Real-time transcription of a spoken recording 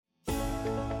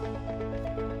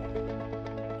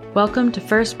Welcome to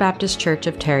First Baptist Church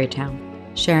of Tarrytown,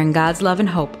 sharing God's love and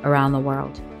hope around the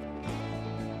world.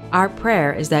 Our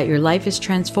prayer is that your life is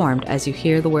transformed as you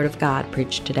hear the Word of God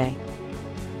preached today.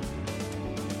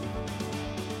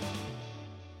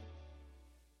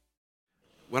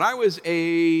 When I was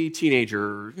a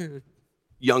teenager,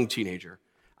 young teenager,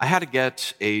 I had to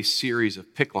get a series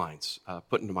of PICC lines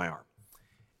put into my arm.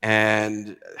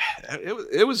 And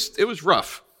it was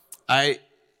rough.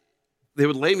 They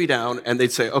would lay me down and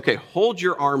they'd say, okay, hold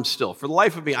your arm still. For the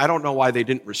life of me, I don't know why they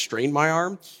didn't restrain my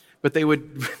arm, but they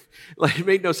would, it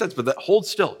made no sense, but hold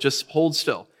still, just hold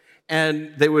still.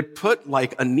 And they would put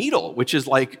like a needle, which is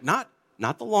like not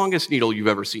the longest needle you've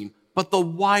ever seen, but the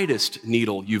widest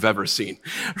needle you've ever seen.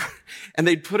 And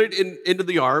they'd put it into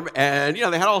the arm, and, they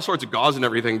had all sorts of gauze and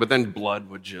everything, but then blood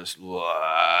would just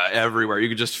everywhere. You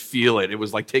could just feel it. It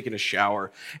was like taking a shower.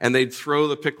 And they'd throw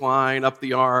the PICC line up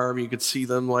the arm. You could see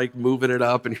them like moving it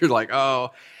up, and you're like,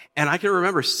 oh. And I can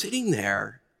remember sitting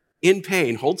there in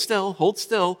pain, hold still,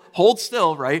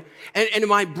 right? And in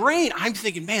my brain, I'm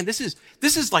thinking, man, this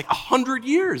is like 100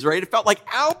 years, right? It felt like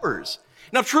hours.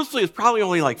 Now, truthfully, it's probably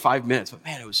only like 5 minutes, but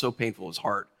man, it was so painful. It was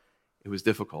hard. It was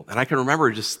difficult. And I can remember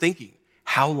just thinking,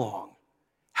 how long?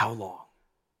 How long?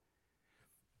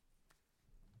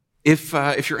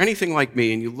 If you're anything like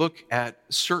me and you look at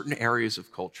certain areas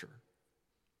of culture,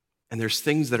 and there's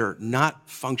things that are not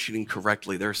functioning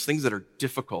correctly, there's things that are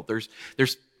difficult,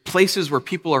 there's places where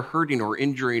people are hurting or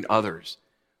injuring others,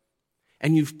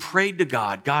 and you've prayed to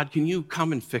God, God, can you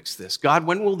come and fix this? God,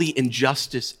 when will the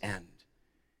injustice end?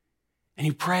 And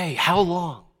you pray, how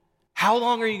long? How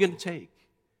long are you going to take?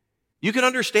 You can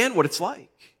understand what it's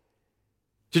like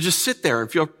to just sit there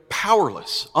and feel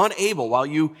powerless, unable, while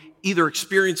you either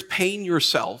experience pain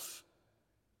yourself,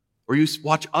 or you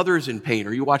watch others in pain,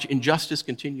 or you watch injustice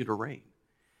continue to reign.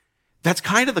 That's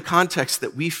kind of the context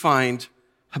that we find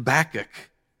Habakkuk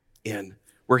in,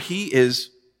 where he is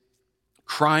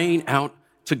crying out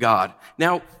to God.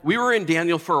 Now, we were in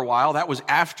Daniel for a while. That was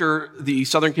after the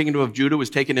southern kingdom of Judah was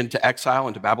taken into exile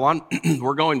into Babylon.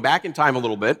 We're going back in time a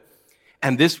little bit,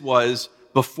 and this was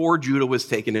before Judah was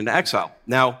taken into exile.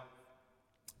 Now,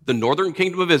 the northern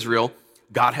kingdom of Israel,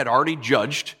 God had already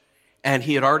judged, and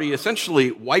he had already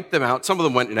essentially wiped them out. Some of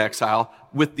them went into exile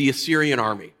with the Assyrian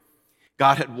army.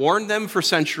 God had warned them for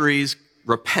centuries,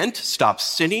 repent, stop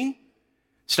sinning,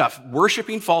 stop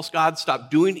worshiping false gods, stop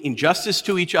doing injustice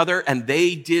to each other, and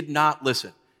they did not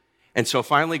listen. And so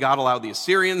finally God allowed the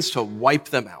Assyrians to wipe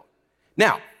them out.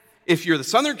 Now, if you're the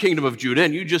southern kingdom of Judah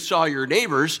and you just saw your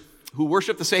neighbors who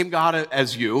worship the same God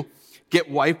as you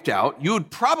get wiped out, you would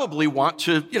probably want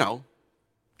to,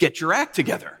 get your act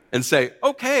together and say,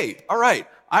 okay, all right,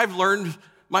 I've learned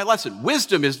my lesson.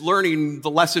 Wisdom is learning the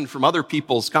lesson from other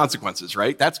people's consequences,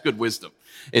 right? That's good wisdom,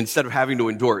 instead of having to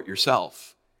endure it yourself.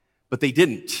 But they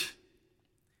didn't.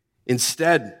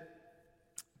 Instead,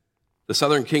 the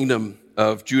southern kingdom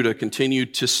of Judah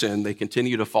continued to sin. They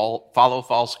continued to follow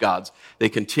false gods. They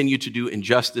continued to do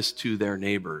injustice to their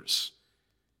neighbors.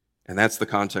 And that's the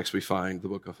context we find the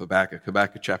book of Habakkuk.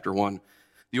 Habakkuk chapter 1.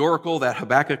 The oracle that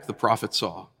Habakkuk the prophet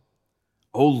saw.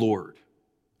 O Lord,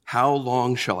 how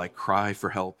long shall I cry for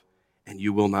help, and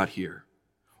you will not hear?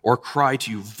 Or cry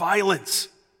to you violence,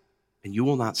 and you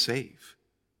will not save?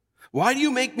 Why do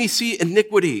you make me see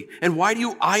iniquity? And why do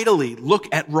you idly look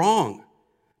at wrong?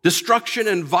 Destruction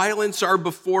and violence are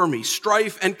before me.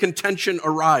 Strife and contention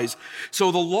arise.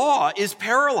 So the law is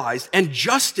paralyzed, and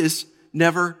justice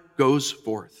never goes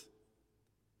forth.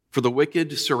 For the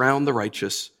wicked surround the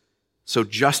righteous, so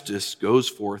justice goes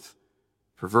forth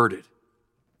perverted.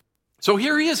 So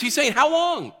here he is. He's saying, how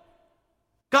long?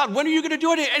 God, when are you going to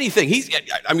do anything?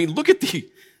 Look at the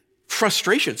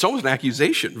frustration. It's almost an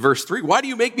accusation. Verse 3, why do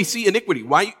you make me see iniquity?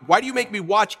 Why do you make me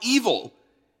watch evil?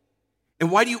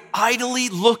 And why do you idly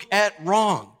look at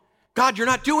wrong? God, you're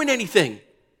not doing anything.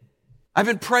 I've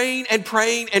been praying and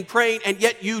praying and praying, and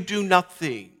yet you do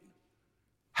nothing.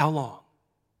 How long?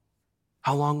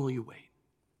 How long will you wait?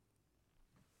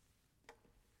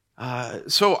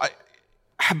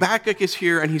 Habakkuk is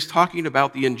here, and he's talking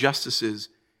about the injustices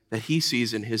that he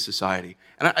sees in his society.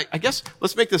 And I guess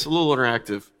let's make this a little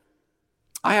interactive.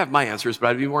 I have my answers, but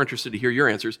I'd be more interested to hear your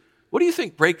answers. What do you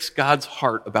think breaks God's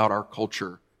heart about our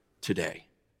culture today?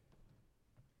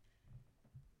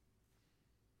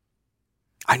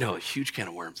 I know, a huge can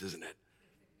of worms, isn't it?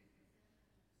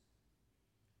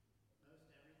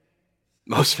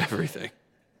 Most everything.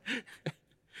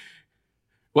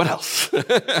 What else?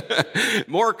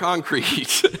 More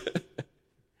concrete.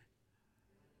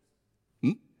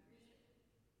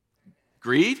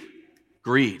 Greed?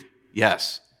 Greed,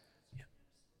 yes.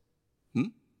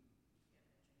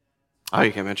 Oh,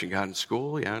 you can mention God in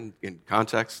school, yeah, in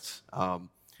contexts.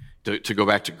 To go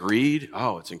back to greed,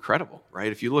 oh, it's incredible,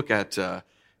 right? If you look at the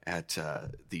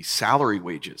salary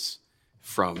wages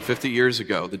from 50 years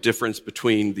ago, the difference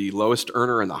between the lowest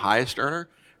earner and the highest earner,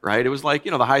 right? It was like,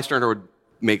 the highest earner would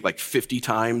make like 50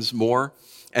 times more,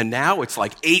 and now it's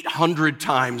like 800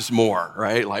 times more,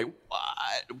 right? Like,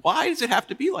 why does it have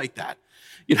to be like that?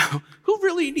 Who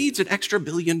really needs an extra $1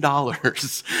 billion?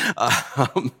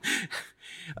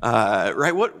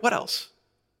 Right? What else?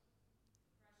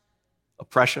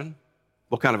 Oppression?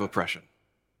 What kind of oppression?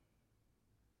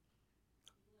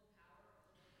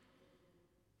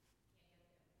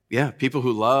 Yeah, people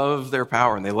who love their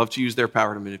power and they love to use their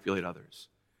power to manipulate others.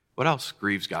 What else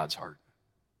grieves God's heart?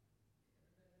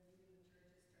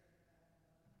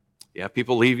 Yeah,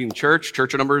 people leaving church.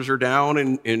 Church numbers are down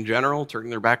in general, turning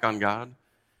their back on God.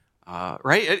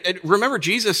 Right? And remember,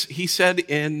 Jesus, he said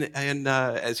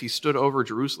as he stood over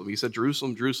Jerusalem, he said,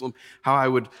 Jerusalem, Jerusalem, how I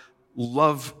would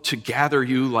love to gather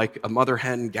you like a mother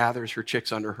hen gathers her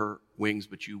chicks under her wings,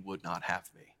 but you would not have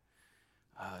me.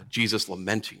 Jesus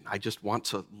lamenting, I just want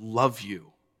to love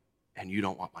you, and you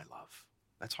don't want my love.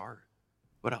 That's hard.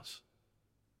 What else?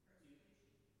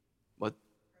 What?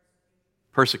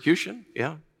 Persecution,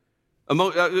 yeah.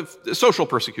 Social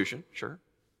persecution, sure.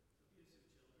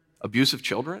 Abuse of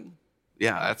children?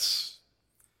 Yeah, that's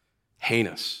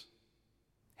heinous.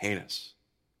 Heinous.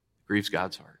 Grieves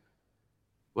God's heart.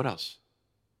 What else?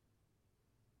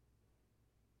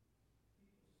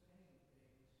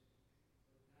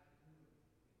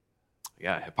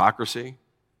 Yeah, hypocrisy.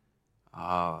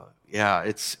 Yeah,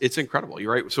 it's incredible.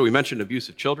 You're right. So we mentioned abuse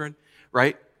of children,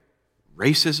 right?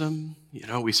 Racism,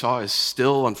 we saw is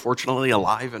still unfortunately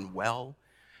alive and well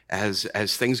as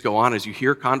things go on, as you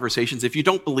hear conversations. If you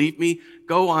don't believe me,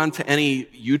 go on to any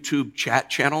YouTube chat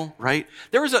channel, right?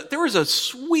 There was a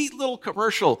sweet little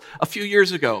commercial a few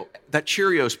years ago that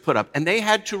Cheerios put up, and they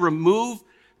had to remove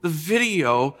the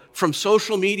video from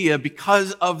social media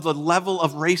because of the level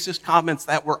of racist comments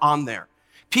that were on there.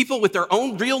 People with their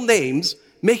own real names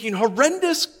making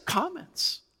horrendous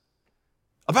comments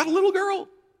about a little girl.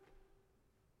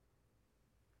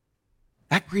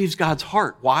 That grieves God's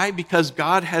heart. Why? Because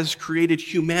God has created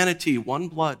humanity, one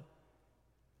blood,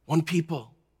 one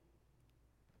people.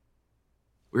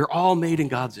 We're all made in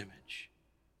God's image.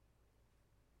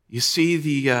 You see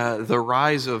the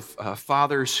rise of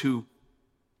fathers who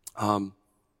are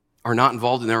not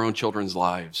involved in their own children's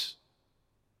lives.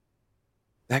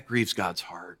 That grieves God's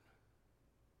heart.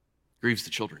 Grieves the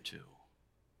children too.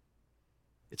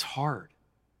 It's hard.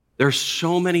 There's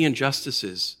so many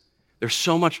injustices. There's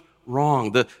so much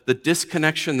wrong. The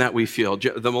disconnection that we feel.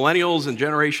 The millennials and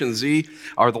Generation Z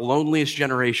are the loneliest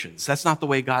generations. That's not the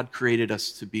way God created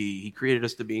us to be. He created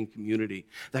us to be in community.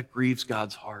 That grieves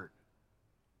God's heart.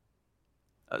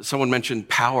 Someone mentioned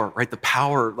power, right? The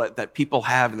power that people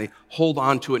have, and they hold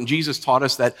on to it. And Jesus taught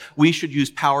us that we should use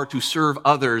power to serve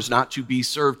others, not to be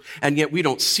served. And yet we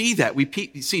don't see that. We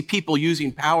see people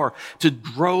using power to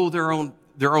grow their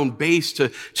own base,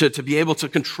 to be able to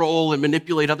control and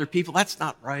manipulate other people. That's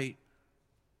not right.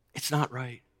 It's not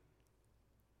right.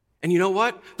 And you know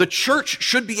what? The church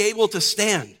should be able to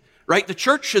stand, right? The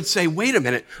church should say, wait a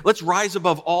minute, let's rise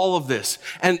above all of this.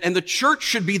 And the church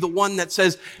should be the one that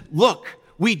says, look,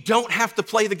 we don't have to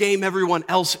play the game everyone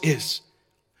else is.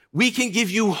 We can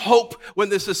give you hope when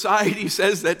the society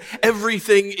says that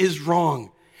everything is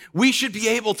wrong. We should be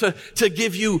able to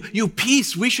give you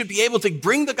peace. We should be able to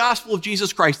bring the gospel of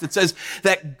Jesus Christ that says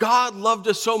that God loved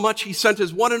us so much, he sent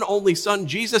his one and only son,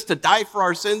 Jesus, to die for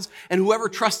our sins, and whoever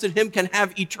trusted him can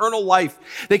have eternal life.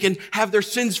 They can have their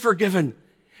sins forgiven.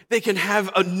 They can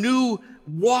have a new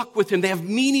walk with him. They have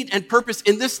meaning and purpose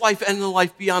in this life and in the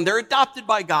life beyond. They're adopted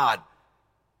by God.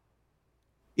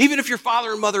 Even if your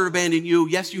father and mother abandon you,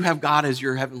 yes, you have God as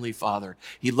your heavenly Father.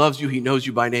 He loves you. He knows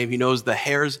you by name. He knows the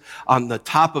hairs on the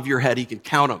top of your head. He can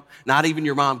count them. Not even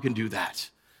your mom can do that.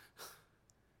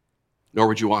 Nor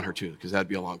would you want her to, because that'd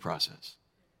be a long process.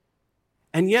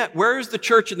 And yet, where is the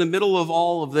church in the middle of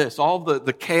all of this, all of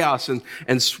the chaos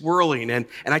and swirling? And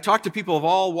I talk to people of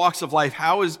all walks of life.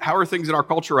 How are things in our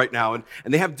culture right now? And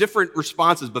they have different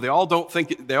responses, but they all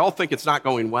think it's not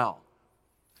going well.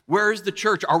 Where is the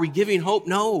church? Are we giving hope?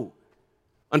 No.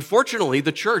 Unfortunately,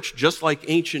 the church, just like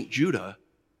ancient Judah,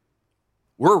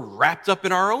 we're wrapped up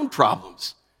in our own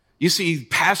problems. You see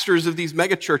pastors of these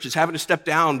mega churches having to step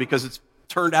down because it's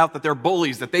turned out that they're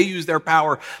bullies, that they use their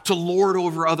power to lord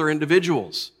over other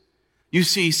individuals. You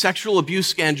see sexual abuse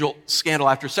scandal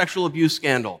after sexual abuse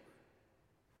scandal,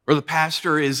 where the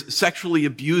pastor is sexually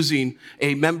abusing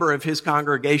a member of his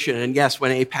congregation. And yes,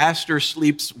 when a pastor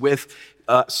sleeps with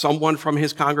someone from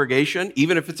his congregation,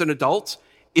 even if it's an adult,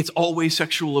 it's always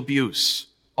sexual abuse.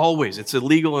 Always. It's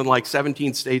illegal in like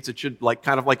 17 states. It should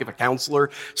kind of like if a counselor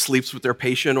sleeps with their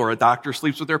patient or a doctor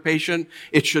sleeps with their patient,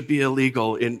 it should be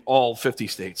illegal in all 50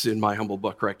 states, in my humble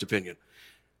but correct opinion.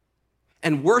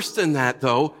 And worse than that,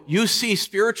 though, you see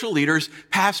spiritual leaders,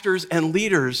 pastors, and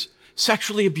leaders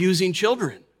sexually abusing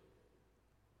children.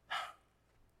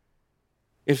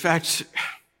 In fact,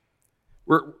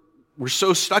 we're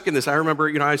so stuck in this. I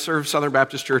remember, I served Southern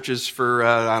Baptist churches for,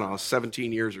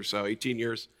 17 years or so, 18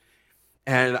 years.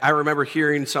 And I remember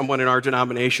hearing someone in our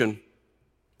denomination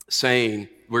saying,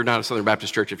 we're not a Southern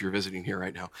Baptist church if you're visiting here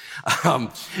right now.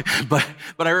 But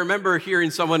I remember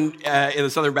hearing someone in the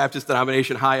Southern Baptist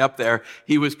denomination high up there,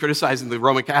 he was criticizing the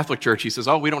Roman Catholic Church. He says,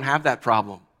 we don't have that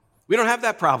problem. We don't have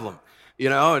that problem.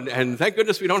 And thank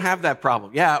goodness we don't have that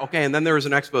problem. Yeah, okay, and then there was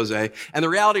an expose. And the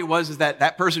reality was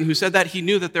that person who said that, he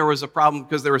knew that there was a problem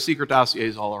because there were secret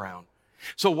dossiers all around.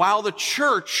 So while the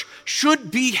church should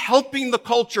be helping the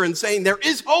culture and saying there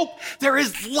is hope, there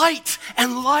is light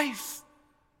and life,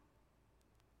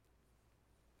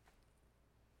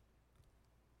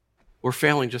 we're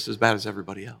failing just as bad as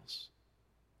everybody else.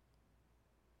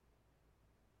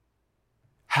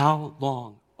 How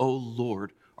long, oh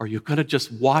Lord, are you going to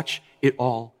just watch it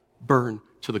all burn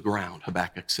to the ground,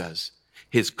 Habakkuk says.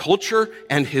 His culture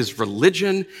and his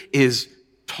religion is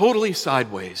totally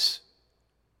sideways.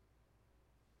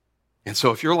 And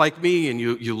so if you're like me and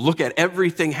you look at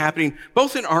everything happening,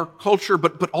 both in our culture,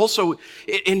 but also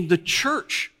in the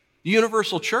church, the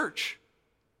universal church,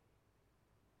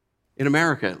 in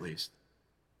America at least,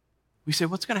 we say,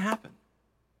 what's going to happen?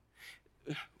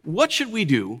 What should we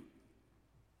do?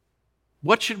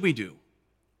 What should we do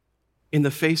in the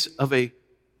face of a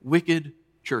wicked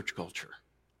church culture?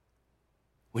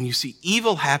 When you see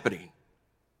evil happening,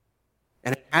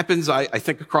 and it happens, I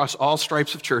think, across all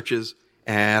stripes of churches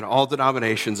and all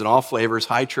denominations and all flavors,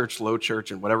 high church, low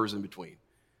church, and whatever's in between.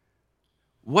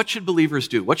 What should believers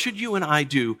do? What should you and I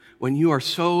do when you are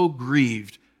so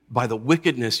grieved by the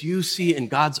wickedness you see in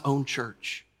God's own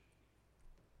church?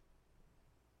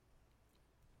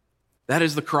 That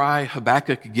is the cry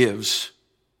Habakkuk gives,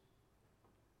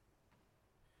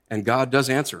 and God does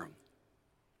answer him.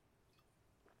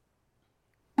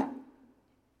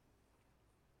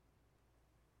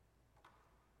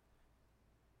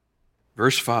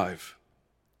 Verse 5,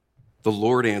 the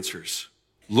Lord answers,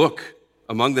 "Look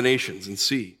among the nations and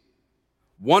see.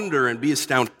 Wonder and be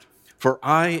astounded, for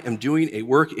I am doing a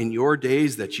work in your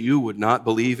days that you would not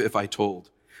believe if I told.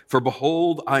 For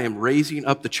behold, I am raising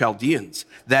up the Chaldeans,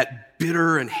 that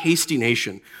bitter and hasty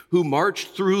nation, who marched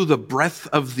through the breadth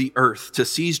of the earth to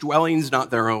seize dwellings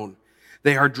not their own.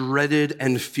 They are dreaded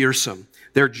and fearsome.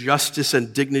 Their justice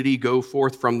and dignity go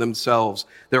forth from themselves.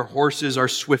 Their horses are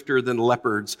swifter than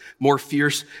leopards, more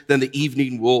fierce than the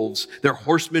evening wolves. Their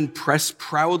horsemen press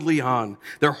proudly on.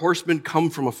 Their horsemen come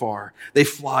from afar. They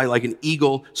fly like an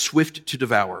eagle, swift to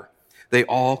devour. They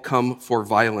all come for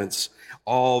violence.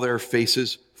 All their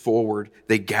faces forward.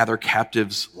 They gather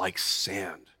captives like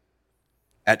sand.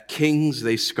 At kings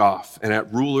they scoff, and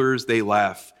at rulers they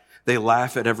laugh. They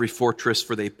laugh at every fortress,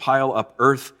 for they pile up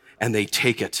earth and they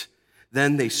take it.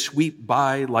 Then they sweep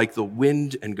by like the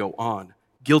wind and go on.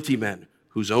 Guilty men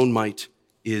whose own might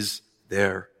is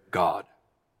their God."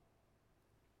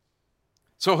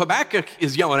 So Habakkuk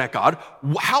is yelling at God,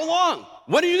 how long?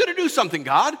 When are you going to do something,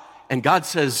 God? And God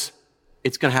says,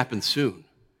 it's going to happen soon.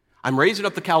 I'm raising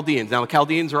up the Chaldeans. Now, the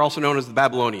Chaldeans are also known as the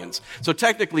Babylonians. So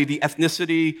technically, the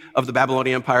ethnicity of the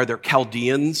Babylonian Empire, they're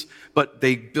Chaldeans, but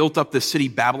they built up the city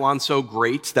Babylon so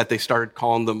great that they started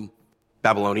calling them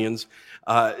Babylonians.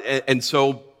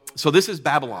 So this is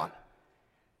Babylon.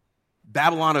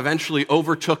 Babylon eventually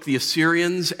overtook the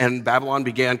Assyrians, and Babylon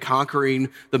began conquering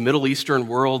the Middle Eastern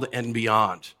world and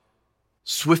beyond.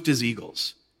 Swift as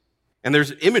eagles. And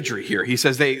there's imagery here. He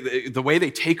says the way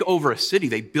they take over a city,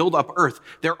 they build up earth.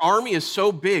 Their army is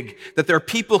so big that their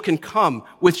people can come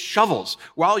with shovels.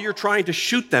 While you're trying to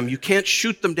shoot them, you can't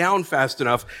shoot them down fast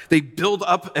enough. They build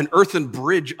up an earthen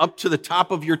bridge up to the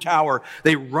top of your tower.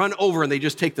 They run over and they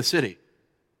just take the city.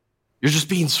 You're just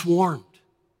being swarmed.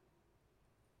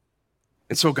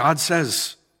 And so God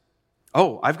says,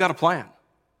 I've got a plan.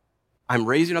 I'm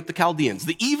raising up the Chaldeans,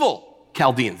 the evil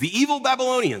Chaldeans, the evil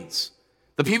Babylonians.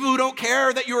 The people who don't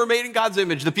care that you were made in God's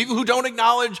image. The people who don't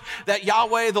acknowledge that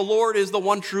Yahweh, the Lord, is the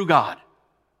one true God.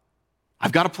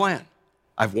 I've got a plan.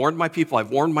 I've warned my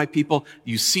people.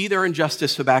 You see their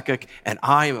injustice, Habakkuk, and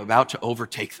I am about to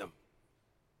overtake them.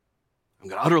 I'm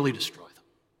going to utterly destroy them.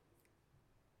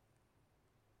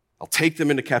 I'll take them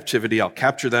into captivity. I'll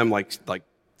capture them like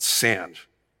sand.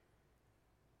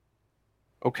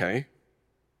 Okay.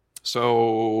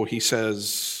 So he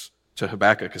says to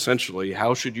Habakkuk, essentially,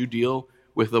 how should you deal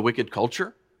with the wicked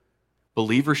culture?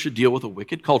 Believers should deal with a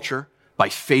wicked culture by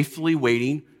faithfully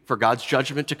waiting for God's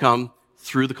judgment to come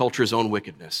through the culture's own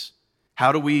wickedness.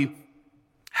 How do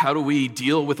we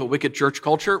deal with a wicked church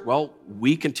culture? Well,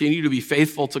 we continue to be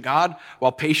faithful to God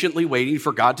while patiently waiting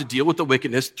for God to deal with the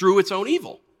wickedness through its own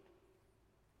evil.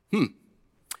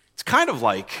 It's kind of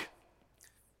like,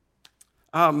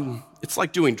 it's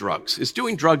like doing drugs. Is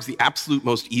doing drugs the absolute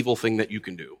most evil thing that you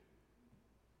can do?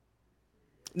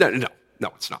 No,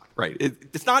 it's not, right?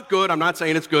 It's not good. I'm not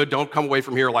saying it's good. Don't come away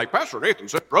from here like, Pastor Nathan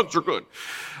said drugs are good.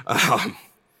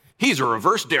 He's a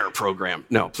reverse dare program.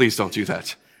 No, please don't do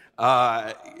that.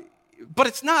 But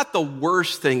it's not the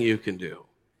worst thing you can do.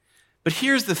 But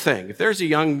here's the thing. If there's a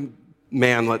young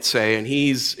man, let's say, and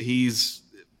he's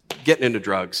getting into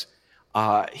drugs,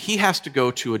 he has to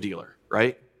go to a dealer,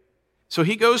 right? So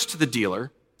he goes to the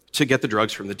dealer to get the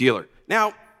drugs from the dealer.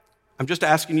 Now, I'm just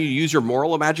asking you to use your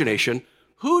moral imagination.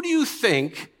 Who do you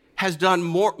think has done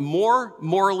more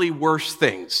morally worse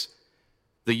things?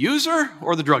 The user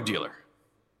or the drug dealer?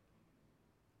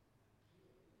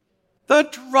 The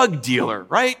drug dealer,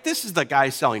 right? This is the guy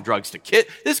selling drugs to kids.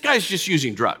 This guy's just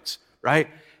using drugs, right?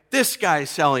 This guy's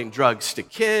selling drugs to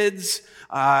kids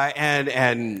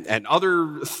and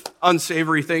other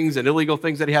unsavory things and illegal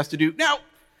things that he has to do. Now,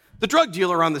 the drug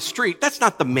dealer on the street, that's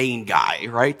not the main guy,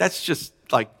 right? That's just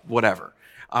like whatever.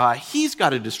 He's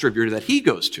got a distributor that he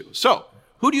goes to. So,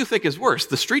 who do you think is worse,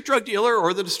 the street drug dealer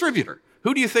or the distributor?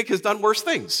 Who do you think has done worse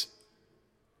things?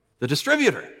 The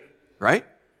distributor, right?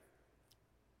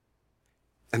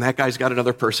 And that guy's got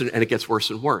another person, and it gets worse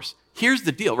and worse. Here's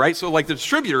the deal, right? So like the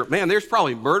distributor, man, there's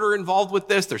probably murder involved with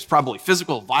this. There's probably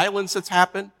physical violence that's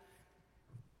happened.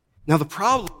 Now, the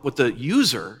problem with the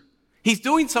user, he's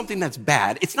doing something that's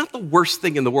bad. It's not the worst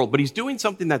thing in the world, but he's doing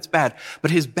something that's bad.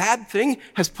 But his bad thing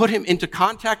has put him into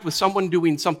contact with someone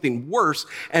doing something worse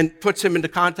and puts him into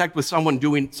contact with someone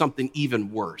doing something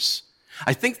even worse.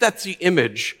 I think that's the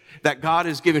image that God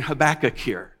is giving Habakkuk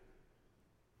here.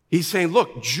 He's saying,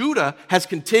 look, Judah has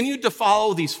continued to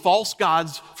follow these false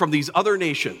gods from these other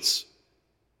nations.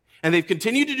 And they've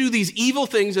continued to do these evil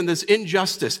things and this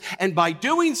injustice. And by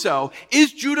doing so,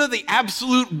 is Judah the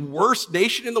absolute worst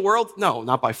nation in the world? No,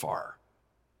 not by far.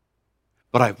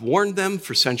 But I've warned them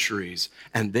for centuries,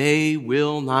 and they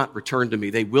will not return to me.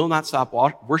 They will not stop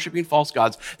worshiping false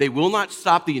gods. They will not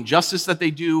stop the injustice that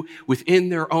they do within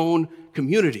their own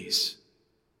communities.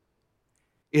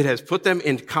 It has put them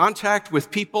in contact with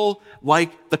people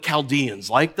like the Chaldeans,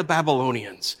 like the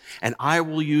Babylonians. And I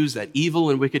will use that evil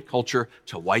and wicked culture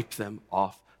to wipe them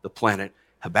off the planet.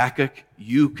 Habakkuk,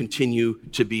 you continue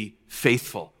to be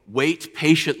faithful. Wait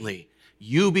patiently.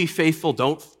 You be faithful.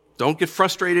 Don't get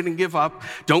frustrated and give up.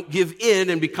 Don't give in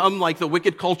and become like the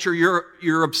wicked culture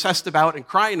you're obsessed about and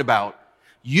crying about.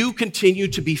 You continue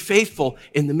to be faithful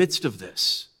in the midst of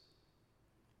this.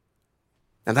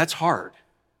 And that's hard.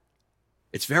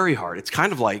 It's very hard. It's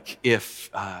kind of like if,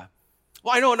 I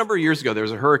know a number of years ago, there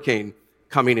was a hurricane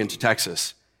coming into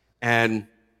Texas, and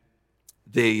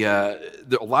a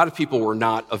lot of people were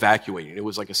not evacuating. It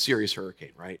was like a serious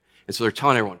hurricane, right? And so they're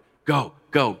telling everyone, go,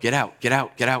 get out,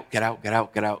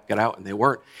 and they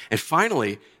weren't. And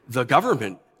finally, the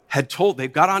government they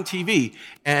got on TV,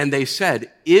 and they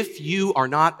said, if you are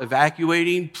not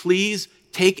evacuating, please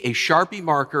take a Sharpie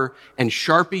marker and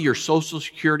Sharpie your social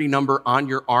security number on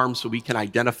your arm so we can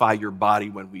identify your body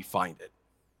when we find it.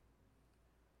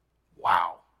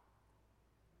 Wow.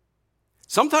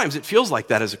 Sometimes it feels like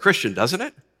that as a Christian, doesn't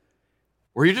it?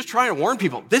 Where you're just trying to warn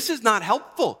people, this is not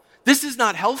helpful. This is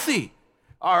not healthy.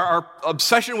 Our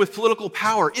obsession with political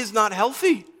power is not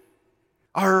healthy.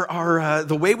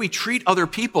 The way we treat other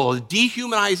people,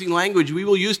 dehumanizing language we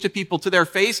will use to people to their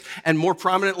face and more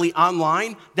prominently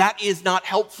online, that is not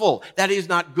helpful. That is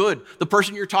not good. The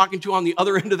person you're talking to on the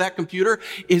other end of that computer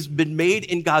has been made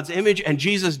in God's image, and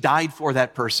Jesus died for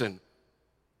that person.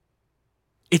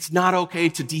 It's not okay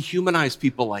to dehumanize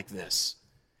people like this.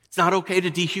 It's not okay to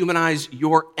dehumanize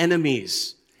your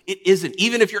enemies. It isn't,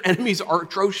 even if your enemies are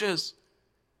atrocious.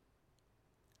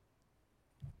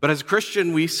 But as a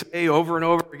Christian, we say over and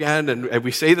over again, and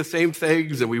we say the same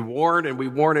things, and we warn, and we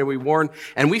warn, and we warn,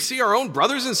 and we see our own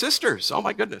brothers and sisters. Oh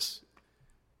my goodness.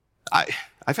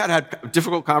 I've had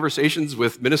difficult conversations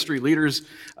with ministry leaders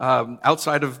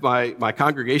outside of my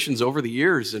congregations over the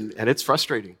years, and it's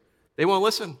frustrating. They won't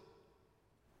listen.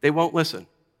 They won't listen.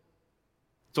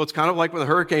 So it's kind of like when the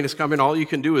hurricane is coming, all you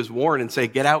can do is warn and say,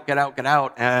 get out, get out, get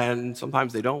out, and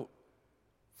sometimes they don't.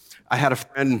 I had a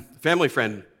family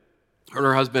friend. Her and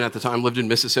her husband at the time lived in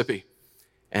Mississippi.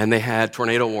 and they had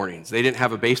tornado warnings. They didn't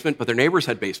have a basement, but their neighbors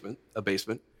had a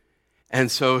basement. And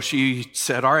so she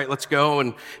said, all right, let's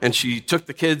go. And she took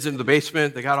the kids into the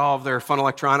basement. They got all of their fun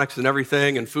electronics and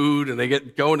everything and food, and they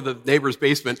go into the neighbor's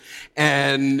basement.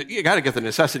 And you got to get the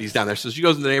necessities down there. So she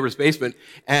goes into the neighbor's basement,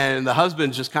 and the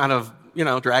husband's just kind of,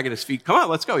 dragging his feet. Come on,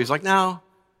 let's go. He's like, no,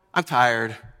 I'm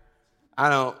tired. I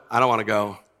don't want to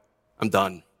go. I'm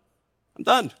done.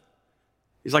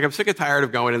 He's like, I'm sick and tired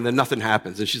of going, and then nothing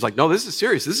happens. And she's like, no, this is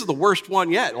serious. This is the worst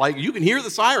one yet. Like, you can hear the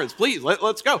sirens. Please,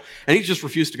 let's go. And he just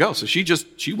refused to go. So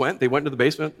she went. They went into the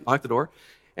basement, locked the door,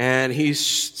 and he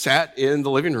sat in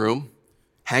the living room,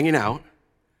 hanging out.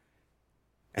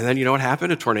 And then you know what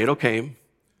happened? A tornado came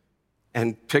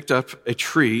and picked up a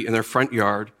tree in their front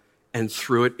yard and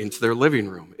threw it into their living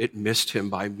room. It missed him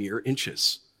by mere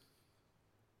inches.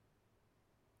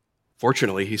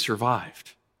 Fortunately, he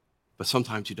survived. But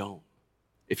sometimes you don't.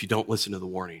 If you don't listen to the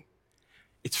warning.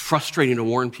 It's frustrating to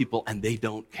warn people and they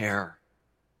don't care.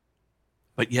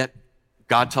 But yet,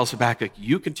 God tells Habakkuk,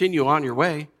 you continue on your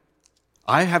way.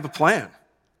 I have a plan.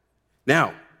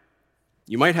 Now,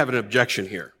 you might have an objection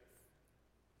here.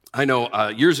 I know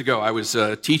years ago I was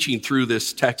teaching through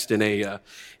this text in a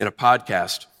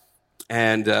podcast.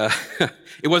 And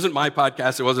it wasn't my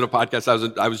podcast. It wasn't a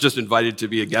podcast. I was just invited to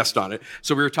be a guest on it.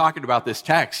 So we were talking about this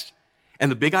text. And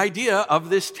the big idea of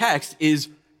this text is,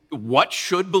 what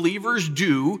should believers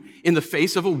do in the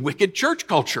face of a wicked church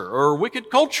culture or a wicked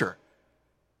culture?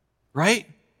 Right?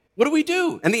 What do we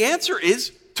do? And the answer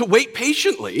is to wait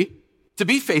patiently, to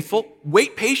be faithful,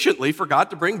 wait patiently for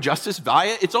God to bring justice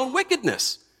via its own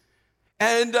wickedness.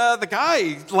 And the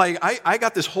guy, I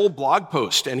got this whole blog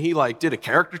post, and he did a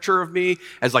caricature of me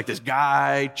as this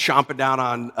guy chomping down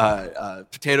on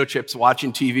potato chips,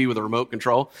 watching TV with a remote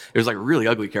control. It was a really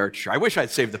ugly caricature. I wish I'd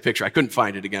saved the picture. I couldn't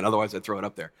find it again. Otherwise, I'd throw it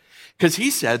up there. Because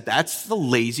he said that's the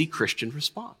lazy Christian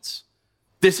response.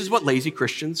 This is what lazy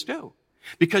Christians do.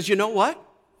 Because you know what?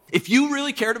 If you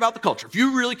really cared about the culture, if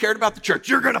you really cared about the church,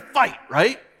 you're going to fight,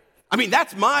 right? I mean,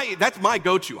 that's my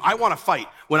go-to. I want to fight.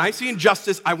 When I see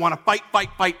injustice, I want to fight.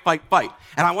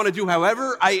 And I want to do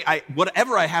whatever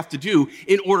I have to do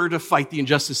in order to fight the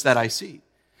injustice that I see.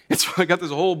 And so I got this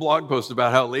whole blog post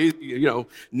about how lazy,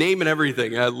 naming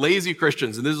everything, lazy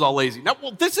Christians, and this is all lazy. Now,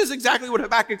 this is exactly what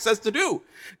Habakkuk says to do.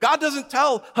 God doesn't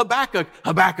tell Habakkuk,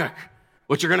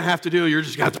 what you're going to have to do, you're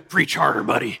just going to have to preach harder,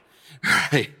 buddy.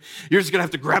 Right? You're just going to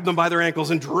have to grab them by their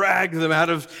ankles and drag them out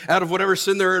of whatever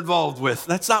sin they're involved with.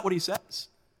 That's not what he says.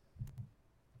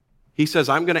 He says,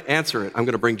 I'm going to answer it. I'm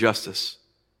going to bring justice.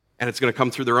 And it's going to come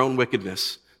through their own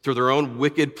wickedness, through their own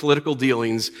wicked political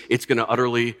dealings. It's going to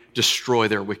utterly destroy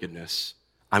their wickedness.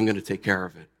 I'm going to take care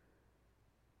of it.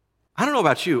 I don't know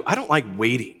about you. I don't like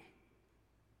waiting.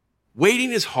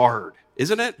 Waiting is hard,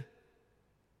 isn't it?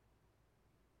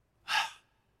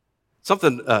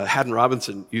 Something Haddon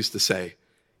Robinson used to say.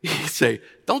 He'd say,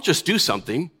 don't just do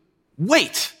something,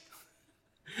 wait.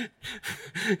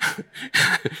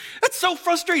 That's so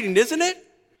frustrating, isn't it?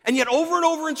 And yet over and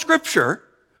over in Scripture,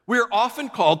 we're often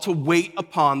called to wait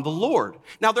upon the Lord.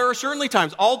 Now, there are certainly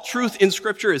times, all truth in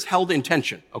Scripture is held in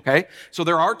tension, okay? So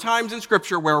there are times in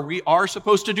Scripture where we are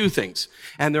supposed to do things.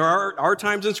 And there are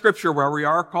times in Scripture where we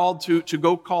are called to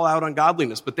go call out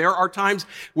ungodliness. But there are times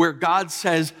where God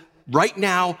says, right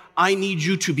now, I need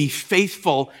you to be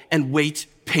faithful and wait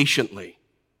patiently.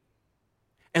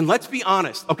 And let's be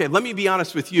honest. Okay, let me be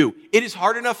honest with you. It is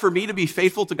hard enough for me to be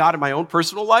faithful to God in my own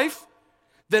personal life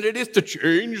than it is to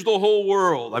change the whole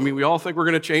world. I mean, we all think we're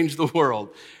going to change the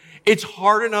world. It's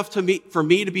hard enough for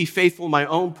me to be faithful in my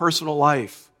own personal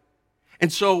life.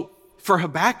 And so for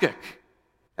Habakkuk,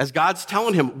 as God's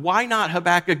telling him, why not,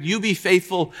 Habakkuk, you be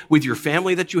faithful with your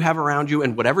family that you have around you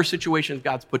and whatever situation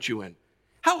God's put you in.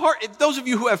 How hard, those of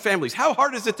you who have families, how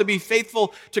hard is it to be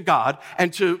faithful to God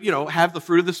and to, have the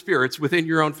fruit of the spirits within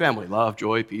your own family? Love,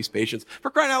 joy, peace, patience.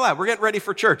 For crying out loud, we're getting ready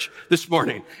for church this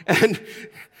morning. And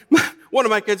one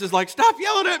of my kids is like, stop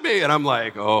yelling at me. And I'm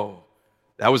like, oh,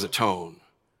 that was a tone.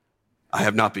 I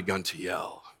have not begun to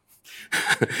yell.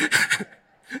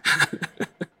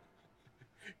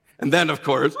 And then, of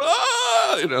course,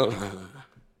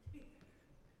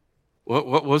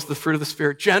 what was the fruit of the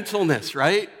Spirit? Gentleness,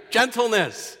 right?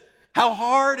 Gentleness. How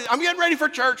hard? I'm getting ready for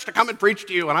church to come and preach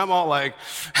to you, and I'm all like,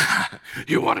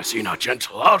 you want to see not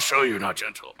gentle? I'll show you not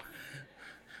gentle.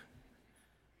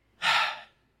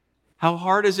 How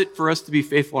hard is it for us to be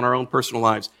faithful in our own personal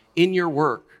lives, in your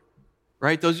work,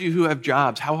 right? Those of you who have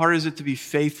jobs, how hard is it to be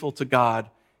faithful to God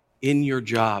in your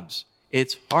jobs?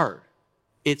 It's hard.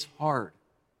 It's hard.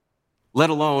 Let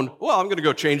alone, I'm going to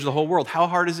go change the whole world. How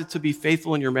hard is it to be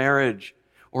faithful in your marriage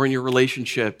or in your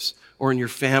relationships or in your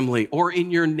family or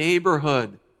in your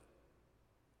neighborhood?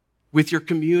 with your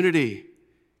community,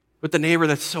 with the neighbor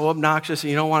that's so obnoxious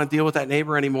and you don't want to deal with that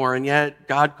neighbor anymore, and yet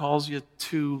God calls you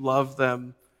to love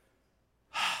them.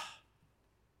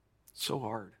 So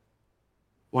hard.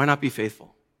 Why not be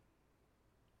faithful?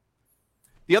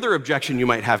 The other objection you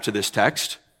might have to this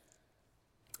text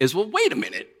is, well, wait a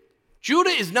minute.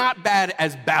 Judah is not bad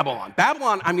as Babylon.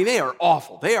 Babylon, I mean, they are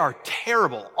awful. They are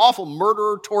terrible. Awful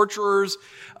murderers, torturers.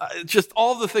 Just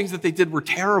all the things that they did were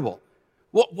terrible.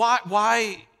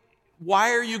 Why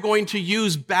are you going to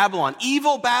use Babylon,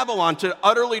 evil Babylon, to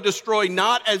utterly destroy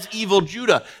not as evil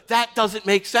Judah? That doesn't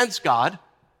make sense, God.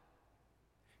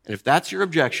 And if that's your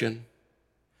objection,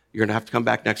 you're going to have to come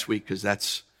back next week, because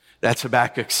that's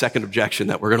Habakkuk's second objection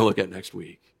that we're going to look at next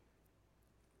week.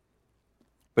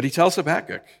 But he tells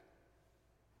Habakkuk,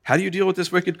 how do you deal with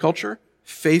this wicked culture?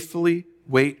 Faithfully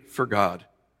wait for God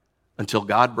until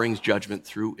God brings judgment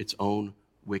through its own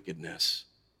wickedness.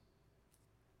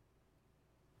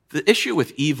 The issue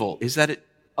with evil is that it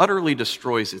utterly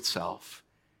destroys itself.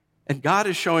 And God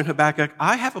is showing Habakkuk,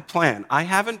 I have a plan.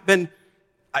 I've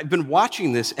been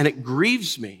watching this and it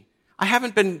grieves me. I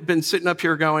haven't been sitting up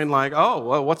here going like, oh,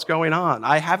 well, what's going on?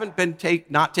 I haven't been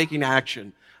not taking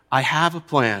action. I have a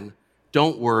plan.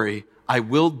 Don't worry. I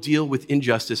will deal with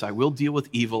injustice. I will deal with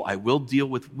evil. I will deal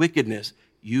with wickedness.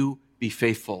 You be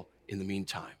faithful in the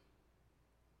meantime.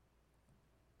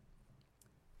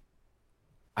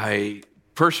 I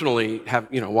personally have,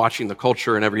 watching the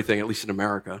culture and everything, at least in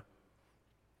America,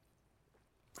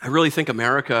 I really think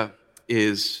America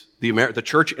is, the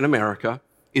church in America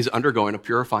is undergoing a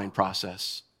purifying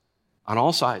process on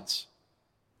all sides.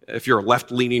 If you're a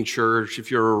left-leaning church, if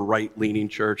you're a right-leaning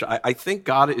church, I think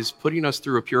God is putting us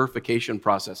through a purification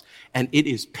process. And it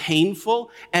is painful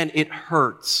and it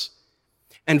hurts.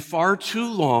 And far too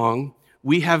long,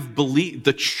 we have believed,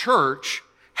 the church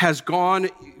has gone,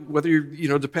 whether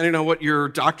you're, depending on what your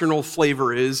doctrinal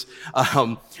flavor is,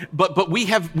 but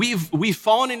we've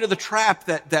fallen into the trap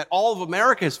that all of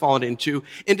America has fallen into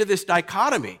this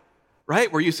dichotomy,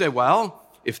 right? Where you say, well,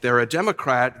 if they're a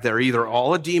Democrat, they're either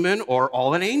all a demon or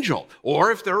all an angel.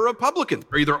 Or if they're a Republican,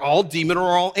 they're either all demon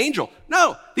or all angel.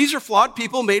 No, these are flawed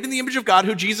people made in the image of God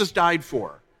who Jesus died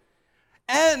for.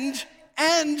 And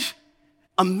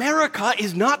America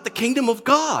is not the kingdom of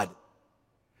God.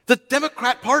 The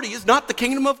Democrat Party is not the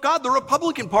kingdom of God. The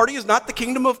Republican Party is not the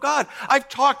kingdom of God. I've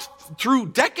talked through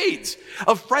decades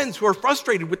of friends who are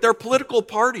frustrated with their political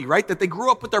party, right? That they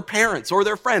grew up with their parents or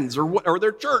their friends or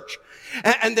their church.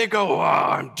 And they go,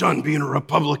 I'm done being a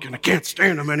Republican. I can't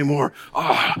stand them anymore.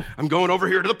 I'm going over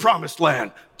here to the promised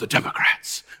land, the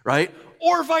Democrats, right?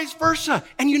 Or vice versa.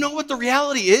 And you know what the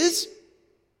reality is?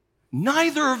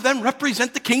 Neither of them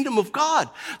represent the kingdom of God.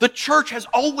 The church has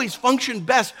always functioned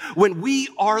best when we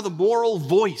are the moral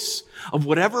voice of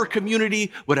whatever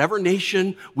community, whatever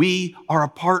nation we are a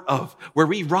part of, where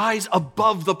we rise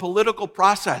above the political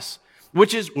process,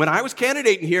 which is when I was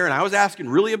candidating here and I was asking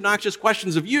really obnoxious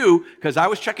questions of you because I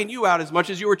was checking you out as much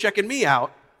as you were checking me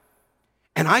out.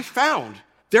 And I found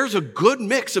there's a good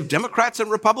mix of Democrats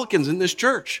and Republicans in this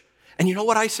church. And you know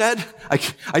what I said?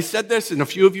 I said this, and a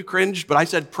few of you cringed, but I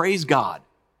said, praise God.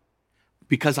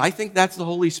 Because I think that's the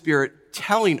Holy Spirit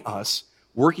telling us,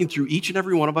 working through each and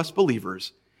every one of us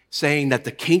believers, saying that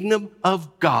the kingdom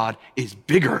of God is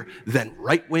bigger than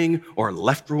right-wing or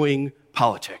left-wing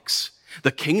politics.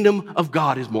 The kingdom of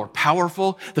God is more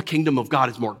powerful. The kingdom of God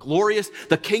is more glorious.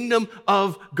 The kingdom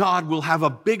of God will have a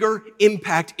bigger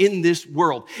impact in this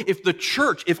world. If the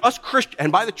church, if us Christians, and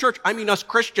by the church, I mean us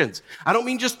Christians. I don't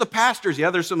mean just the pastors. Yeah,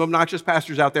 there's some obnoxious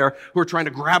pastors out there who are trying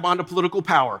to grab onto political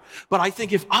power. But I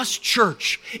think if us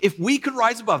church, if we could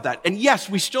rise above that, and yes,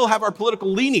 we still have our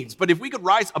political leanings, but if we could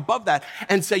rise above that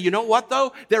and say, you know what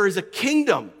though? There is a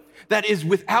kingdom that is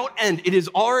without end. It is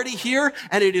already here,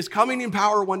 and it is coming in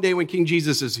power one day when King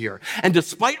Jesus is here. And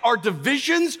despite our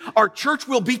divisions, our church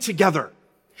will be together.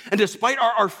 And despite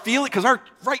our feeling, because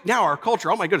right now our culture,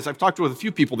 oh my goodness, I've talked with a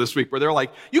few people this week where they're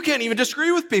like, you can't even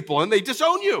disagree with people, and they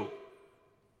disown you.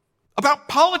 About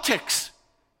politics.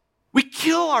 We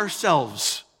kill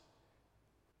ourselves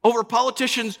over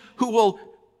politicians who will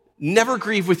never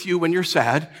grieve with you when you're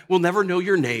sad, will never know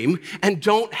your name, and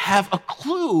don't have a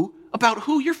clue about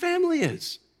who your family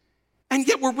is. And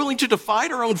yet we're willing to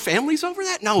divide our own families over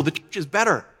that? No, the church is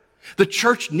better. The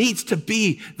church needs to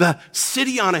be the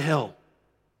city on a hill,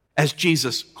 as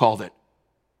Jesus called it.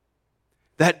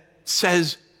 That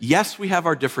says, yes, we have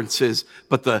our differences,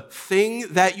 but the thing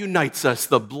that unites us,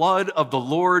 the blood of the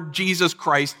Lord Jesus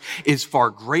Christ, is far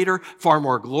greater, far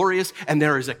more glorious, and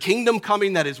there is a kingdom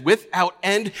coming that is without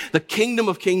end, the kingdom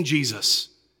of King Jesus.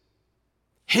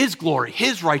 His glory,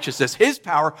 His righteousness, His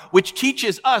power, which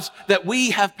teaches us that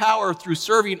we have power through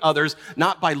serving others,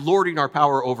 not by lording our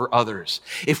power over others.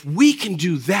 If we can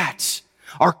do that,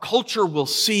 our culture will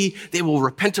see, they will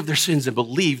repent of their sins and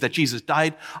believe that Jesus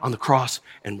died on the cross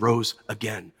and rose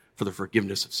again for the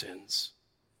forgiveness of sins.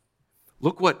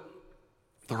 Look what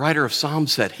the writer of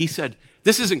Psalms said. He said,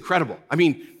 this is incredible. I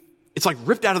mean, it's like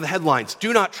ripped out of the headlines.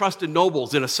 Do not trust in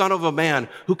nobles, in a son of a man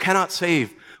who cannot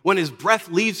save. When his breath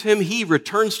leaves him, he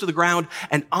returns to the ground,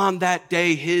 and on that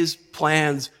day, his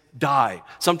plans die.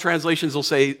 Some translations will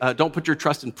say, don't put your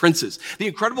trust in princes. The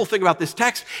incredible thing about this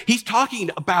text, he's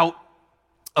talking about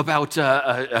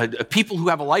people who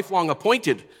have a lifelong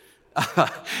appointed,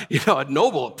 a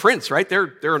noble, a prince, right?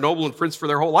 They're a noble and prince for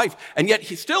their whole life. And yet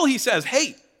he says,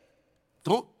 hey,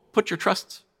 don't put your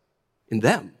trust in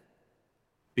them.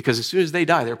 Because as soon as they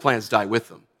die, their plans die with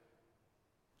them.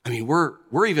 I mean,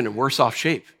 we're even in worse off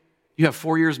shape. You have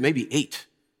 4 years, maybe 8.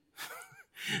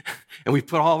 And we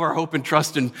put all of our hope and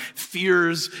trust and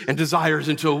fears and desires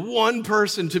into one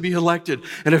person to be elected.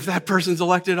 And if that person's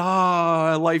elected,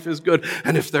 life is good.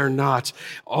 And if they're not,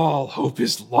 all hope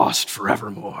is lost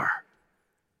forevermore.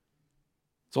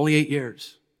 It's only 8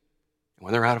 years. And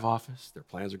when they're out of office, their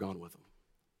plans are gone with them.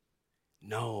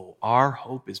 No, our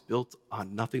hope is built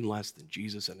on nothing less than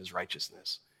Jesus and his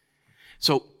righteousness.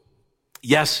 So,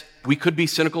 yes, we could be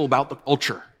cynical about the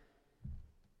culture,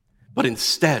 but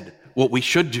instead, what we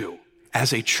should do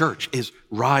as a church is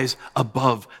rise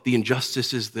above the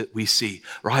injustices that we see,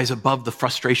 rise above the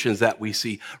frustrations that we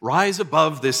see, rise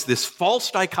above this false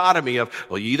dichotomy of,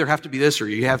 well, you either have to be this or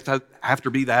you have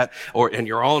to be that, and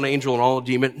you're all an angel and all a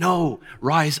demon. No,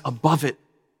 rise above it.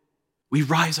 We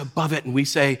rise above it and we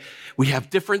say, we have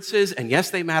differences, and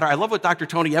yes, they matter. I love what Dr.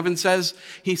 Tony Evans says.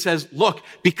 He says, look,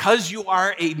 because you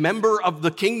are a member of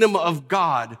the kingdom of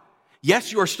God,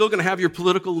 yes, you are still going to have your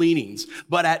political leanings,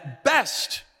 but at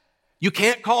best,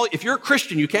 if you're a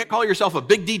Christian, you can't call yourself a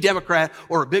big D Democrat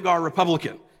or a big R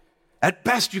Republican. At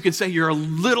best, you can say you're a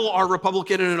little R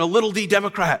Republican and a little D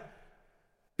Democrat.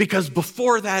 Because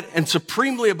before that and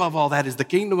supremely above all that is the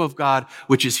kingdom of God,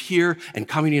 which is here and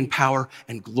coming in power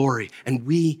and glory. And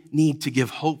we need to give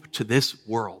hope to this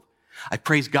world. I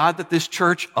praise God that this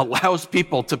church allows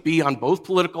people to be on both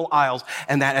political aisles,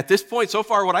 and that at this point, so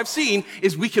far, what I've seen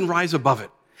is we can rise above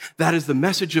it. That is the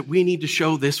message that we need to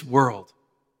show this world.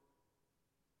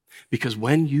 Because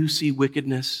when you see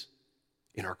wickedness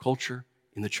in our culture,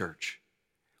 in the church,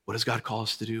 what does God call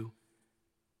us to do?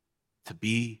 To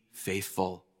be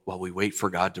faithful while we wait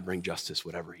for God to bring justice,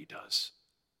 whatever he does.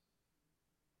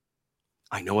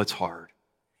 I know it's hard.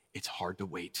 It's hard to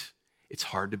wait. It's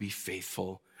hard to be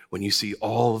faithful when you see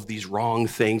all of these wrong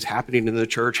things happening in the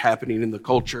church, happening in the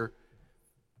culture.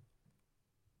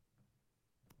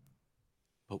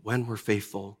 But when we're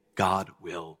faithful, God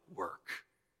will work.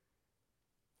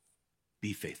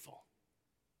 Be faithful.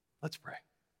 Let's pray.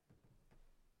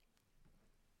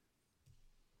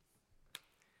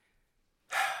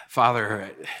 Father,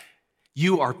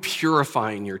 you are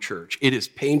purifying your church. It is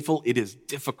painful, it is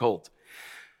difficult,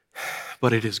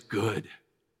 but it is good.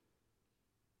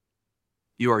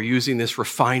 You are using this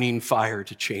refining fire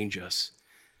to change us,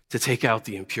 to take out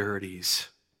the impurities,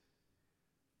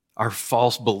 our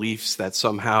false beliefs that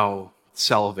somehow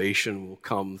salvation will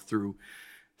come through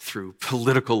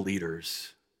political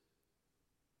leaders,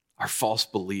 our false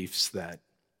beliefs that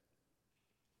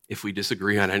if we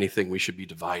disagree on anything, we should be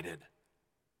divided.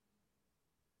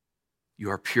 You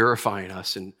are purifying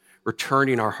us and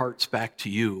returning our hearts back to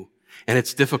you. And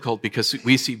it's difficult because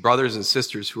we see brothers and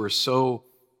sisters who are so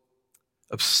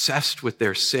obsessed with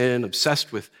their sin,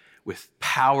 obsessed with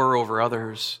power over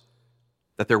others,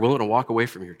 that they're willing to walk away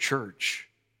from your church.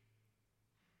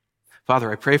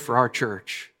 Father, I pray for our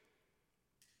church.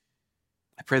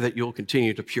 I pray that you'll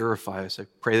continue to purify us. I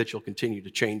pray that you'll continue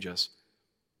to change us.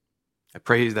 I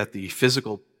pray that the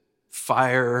physical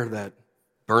fire that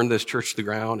burned this church to the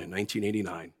ground in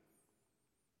 1989,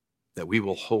 that we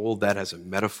will hold that as a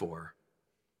metaphor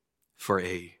for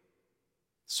a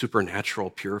supernatural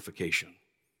purification,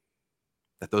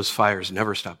 that those fires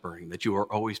never stop burning, that you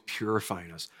are always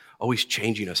purifying us, always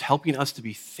changing us, helping us to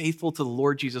be faithful to the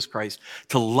Lord Jesus Christ,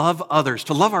 to love others,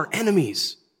 to love our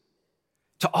enemies,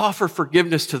 to offer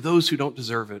forgiveness to those who don't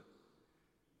deserve it,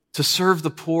 to serve the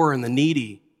poor and the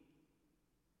needy,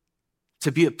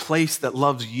 to be a place that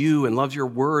loves you and loves your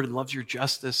word and loves your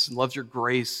justice and loves your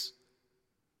grace.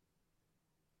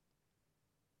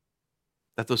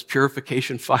 That those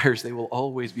purification fires, they will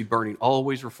always be burning,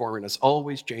 always reforming us,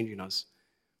 always changing us.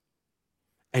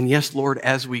 And yes, Lord,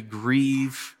 as we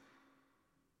grieve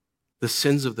the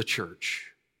sins of the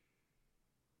church,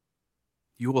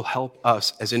 you will help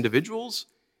us as individuals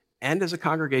and as a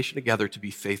congregation together to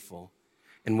be faithful.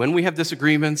 And when we have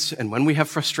disagreements and when we have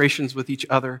frustrations with each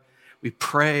other, we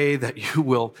pray that you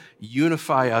will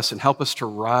unify us and help us to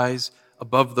rise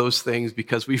above those things,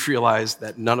 because we've realized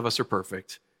that none of us are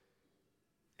perfect,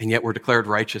 and yet we're declared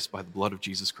righteous by the blood of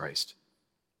Jesus Christ.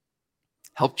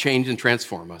 Help change and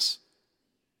transform us.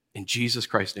 In Jesus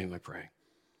Christ's name I pray.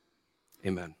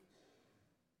 Amen.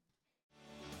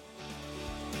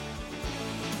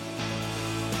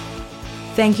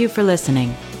 Thank you for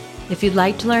listening. If you'd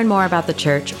like to learn more about the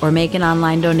church or make an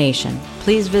online donation,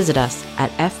 please visit us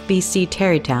at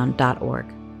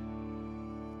fbcterrytown.org.